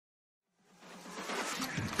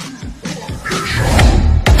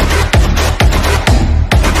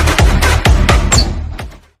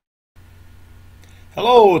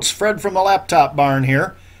Hello, it's Fred from the Laptop Barn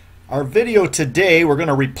here. Our video today, we're going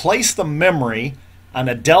to replace the memory on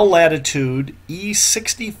a Dell Latitude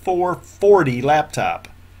E6440 laptop.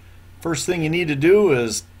 First thing you need to do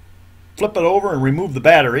is flip it over and remove the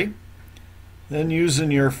battery. Then using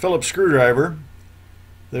your Phillips screwdriver,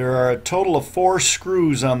 there are a total of 4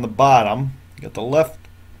 screws on the bottom. You got the left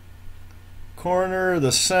corner,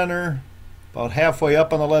 the center, about halfway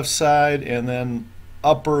up on the left side, and then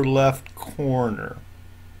upper left corner.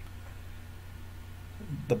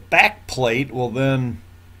 The back plate will then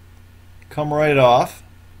come right off.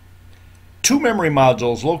 2 memory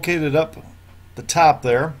modules located up the top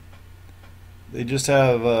there. They just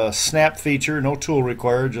have a snap feature, no tool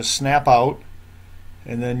required, just snap out.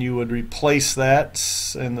 And then you would replace that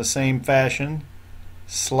in the same fashion.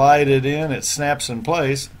 Slide it in, it snaps in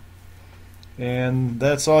place. And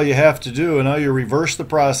that's all you have to do. And now you reverse the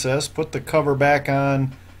process, put the cover back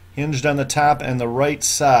on, hinged on the top and the right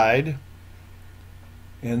side,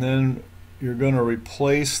 and then you're going to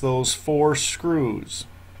replace those 4 screws.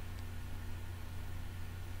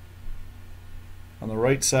 On the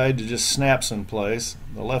right side it just snaps in place.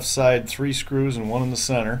 The left side 3 screws and 1 in the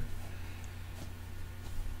center.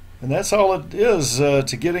 And that's all it is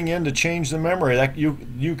to getting in to change the memory.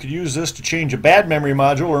 You could use this to change a bad memory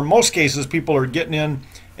module, or in most cases people are getting in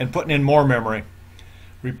and putting in more memory.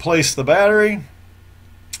 Replace the battery,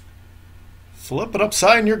 flip it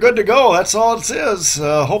upside, and you're good to go. That's all it is.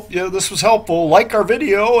 Hope this was helpful. Like our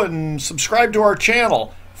video and subscribe to our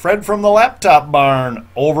channel. Fred from the Laptop Barn,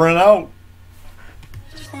 over and out.